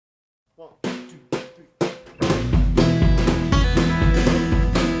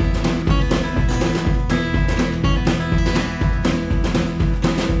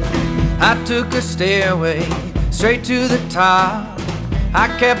I took a stairway straight to the top.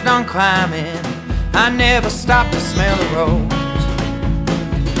 I kept on climbing, I never stopped to smell the rose.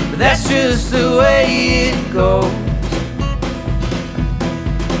 But that's just the way it goes.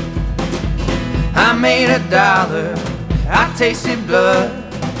 I made $1, I tasted blood,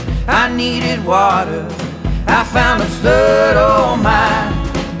 I needed water, I found a flood, oh my,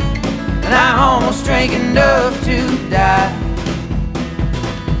 and I almost drank enough to die.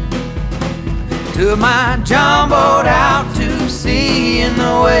 Took my John boat out to sea and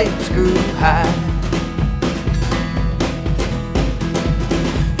the waves grew high.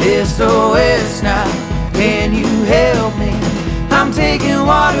 SOS now, can you help me? I'm taking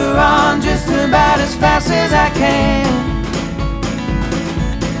water on just about as fast as I can.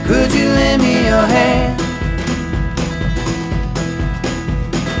 Could you lend me your hand?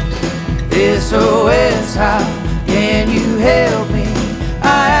 SOS, how can you help me?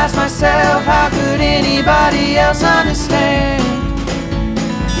 I ask myself, how could anybody else understand?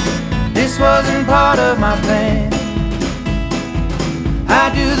 This wasn't part of my plan. I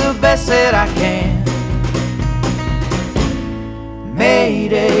do the best that I can.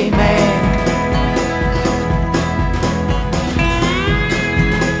 Mayday Man.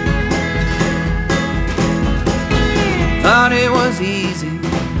 Thought it was easy,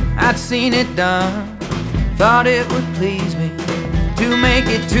 I'd seen it done. Thought it would please me to make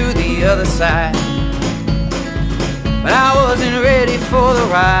it to the other side, but I wasn't ready for the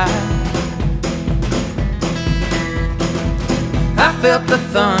ride. I felt the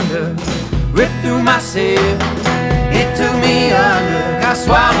thunder rip through my sails. It took me under, got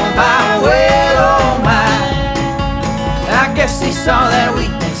swallowed by a whale, oh my. I guess he saw that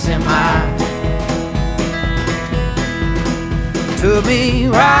weakness in my eye. Took me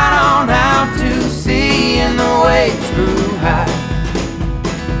right on out to sea and the waves grew high.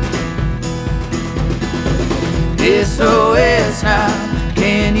 SOS now,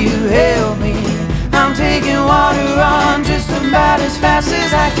 can you help me? I'm taking water on just about as fast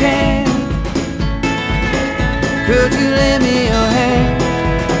as I can. Could you lend me your hand?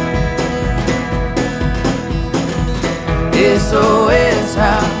 SOS,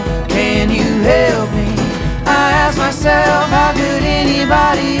 how can you help me? I ask myself, how could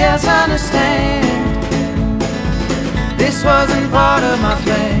anybody else understand? This wasn't part of my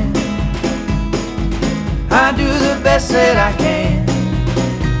plan. I do the best that I can.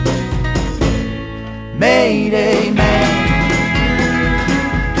 Mayday Man.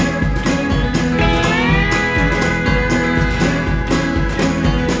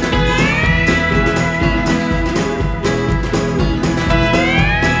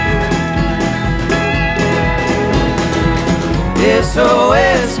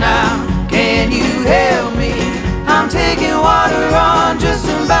 SOS now, can you help me? I'm taking water on just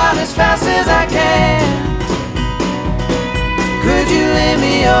about as fast as I can. Could you lend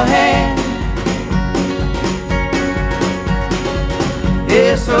me your hand?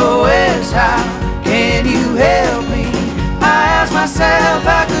 SOS, how can you help me? I ask myself,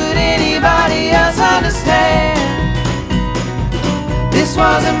 how could anybody else understand? This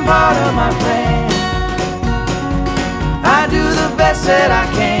wasn't part of my plan. I do the best that I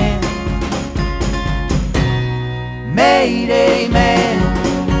can. Mayday Man.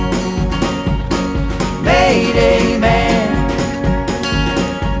 Mayday Man.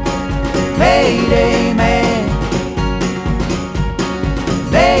 Mayday